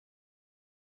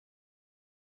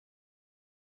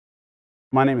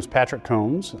My name is Patrick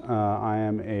Combs. I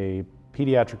am a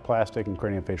pediatric plastic and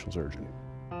craniofacial surgeon.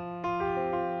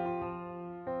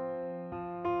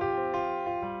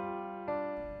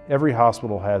 Every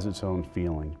hospital has its own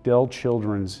feeling. Dell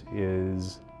Children's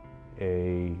is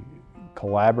a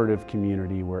collaborative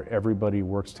community where everybody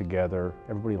works together,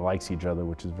 everybody likes each other,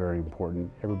 which is very important.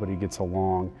 Everybody gets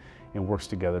along and works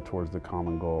together towards the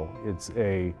common goal. It's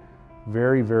a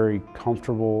very, very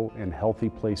comfortable and healthy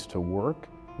place to work,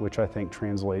 which I think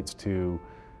translates to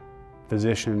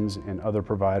physicians and other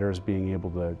providers being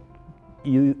able to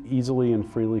easily and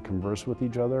freely converse with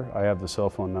each other. I have the cell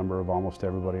phone number of almost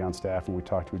everybody on staff, and we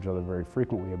talk to each other very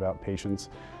frequently about patients.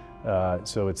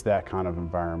 So it's that kind of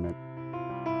environment.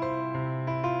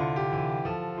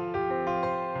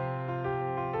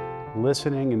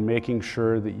 Listening and making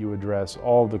sure that you address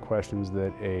all of the questions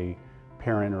that a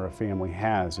parent or a family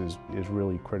has is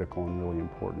really critical and really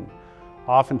important.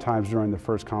 Oftentimes during the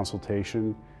first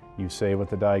consultation, you say what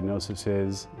the diagnosis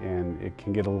is, and it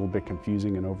can get a little bit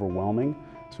confusing and overwhelming.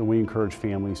 So we encourage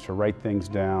families to write things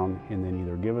down and then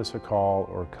either give us a call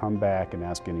or come back and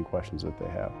ask any questions that they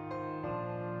have.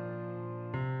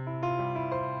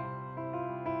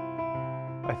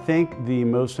 I think the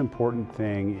most important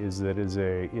thing is that it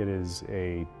is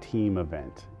a team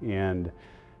event, and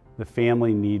the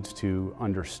family needs to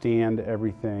understand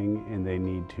everything, and they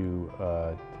need to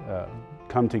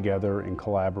come together and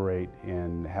collaborate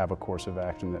and have a course of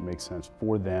action that makes sense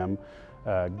for them,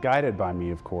 guided by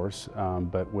me, of course,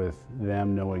 but with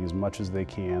them knowing as much as they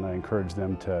can. I encourage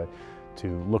them to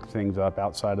look things up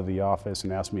outside of the office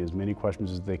and ask me as many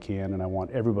questions as they can, and I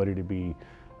want everybody to be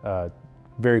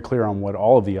very clear on what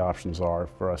all of the options are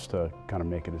for us to kind of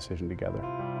make a decision together.